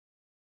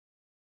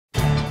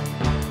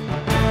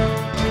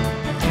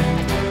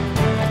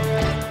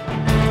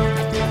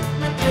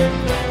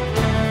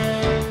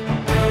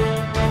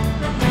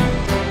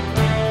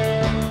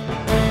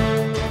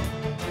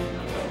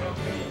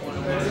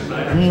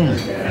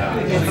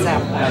good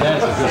stuff. That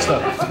is good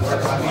stuff.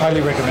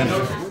 Highly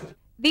recommended.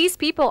 These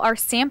people are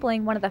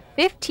sampling one of the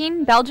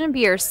 15 Belgian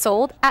beers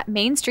sold at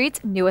Main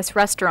Street's newest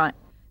restaurant.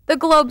 The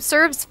Globe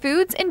serves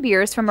foods and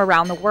beers from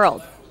around the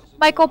world.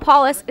 Michael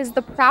Paulus is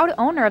the proud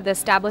owner of the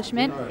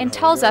establishment and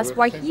tells us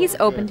why he's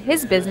opened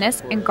his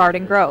business in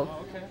Garden Grove.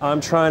 I'm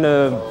trying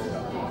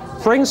to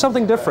bring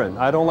something different.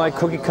 I don't like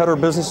cookie cutter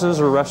businesses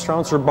or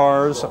restaurants or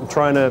bars. I'm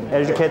trying to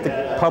educate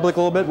the public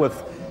a little bit with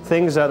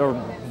things that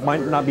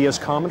might not be as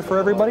common for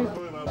everybody.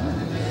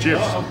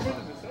 Cheers.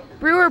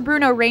 Brewer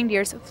Bruno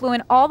Reindeers flew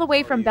in all the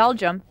way from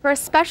Belgium for a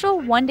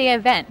special one-day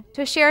event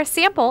to share a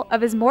sample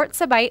of his Mort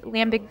Sabite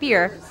Lambic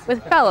beer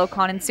with fellow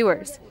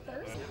connoisseurs.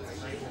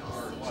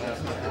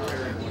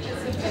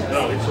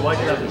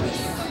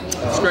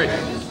 It's great.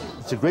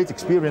 It's a great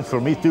experience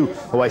for me too.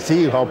 I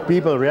see how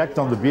people react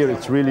on the beer.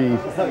 It's really,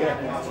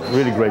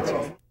 really great.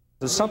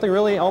 It's something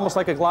really almost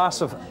like a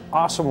glass of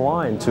awesome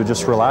wine to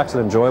just relax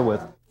and enjoy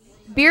with.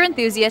 Beer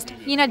enthusiast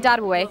Hina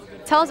Dadwe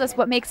tells us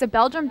what makes a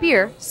Belgian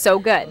beer so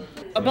good.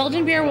 A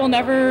Belgian beer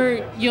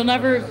you'll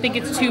never think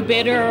it's too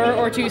bitter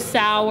or too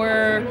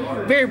sour,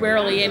 very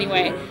rarely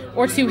anyway,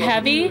 or too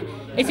heavy.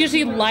 It's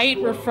usually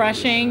light,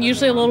 refreshing,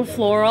 usually a little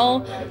floral,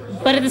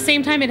 but at the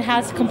same time it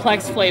has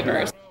complex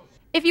flavors.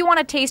 If you want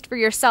to taste for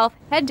yourself,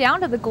 head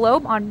down to the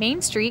Globe on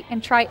Main Street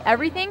and try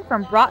everything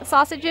from brat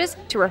sausages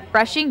to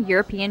refreshing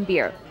European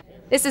beer.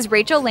 This is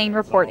Rachel Lane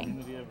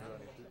reporting.